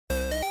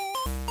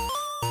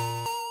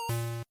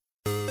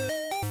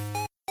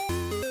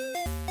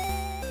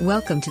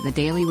Welcome to the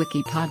Daily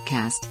Wiki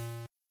podcast,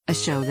 a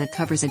show that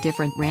covers a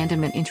different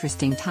random and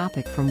interesting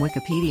topic from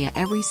Wikipedia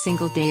every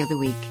single day of the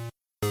week.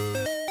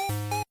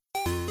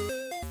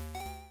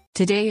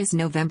 Today is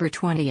November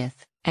 20th,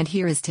 and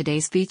here is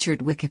today's featured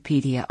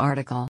Wikipedia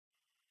article.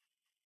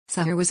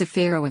 Sahur was a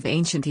pharaoh of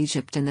ancient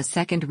Egypt and the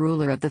second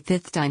ruler of the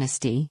 5th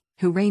dynasty,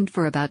 who reigned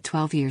for about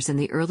 12 years in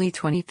the early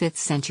 25th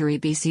century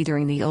BC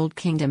during the Old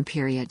Kingdom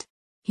period.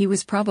 He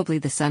was probably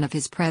the son of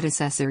his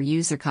predecessor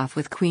Userkaf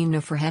with Queen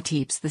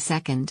Neferhetepes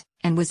II,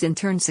 and was in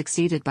turn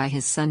succeeded by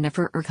his son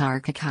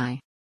Nefer-Urkar-Kakai.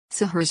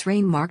 Sahur's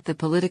reign marked the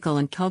political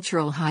and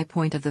cultural high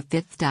point of the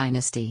 5th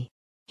dynasty.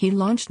 He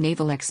launched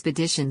naval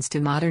expeditions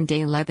to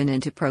modern-day Lebanon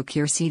to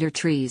procure cedar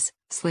trees,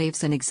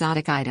 slaves and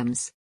exotic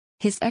items.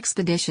 His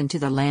expedition to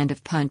the land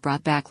of Punt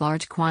brought back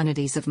large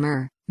quantities of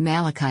myrrh,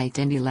 malachite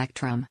and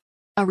electrum.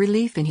 A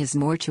relief in his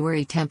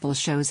mortuary temple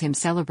shows him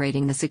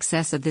celebrating the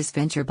success of this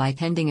venture by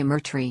tending a myrrh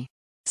tree.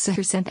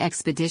 Sahur sent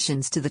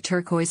expeditions to the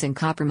turquoise and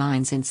copper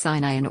mines in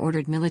Sinai and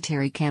ordered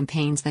military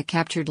campaigns that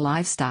captured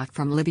livestock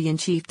from Libyan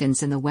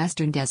chieftains in the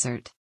western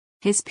desert.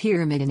 His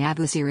pyramid in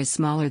Abusir is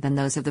smaller than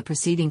those of the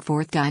preceding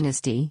 4th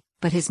dynasty,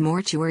 but his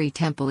mortuary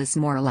temple is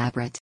more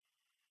elaborate.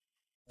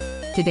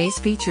 Today's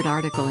featured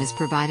article is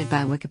provided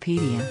by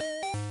Wikipedia.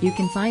 You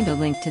can find a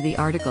link to the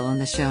article in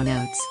the show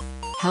notes.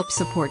 Help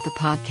support the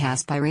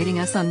podcast by rating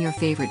us on your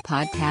favorite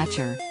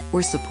podcatcher,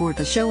 or support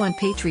the show on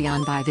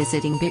Patreon by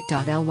visiting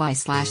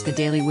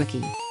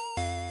bit.ly/thedailywiki.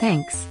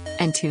 Thanks,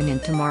 and tune in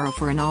tomorrow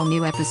for an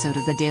all-new episode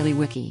of the Daily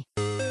Wiki.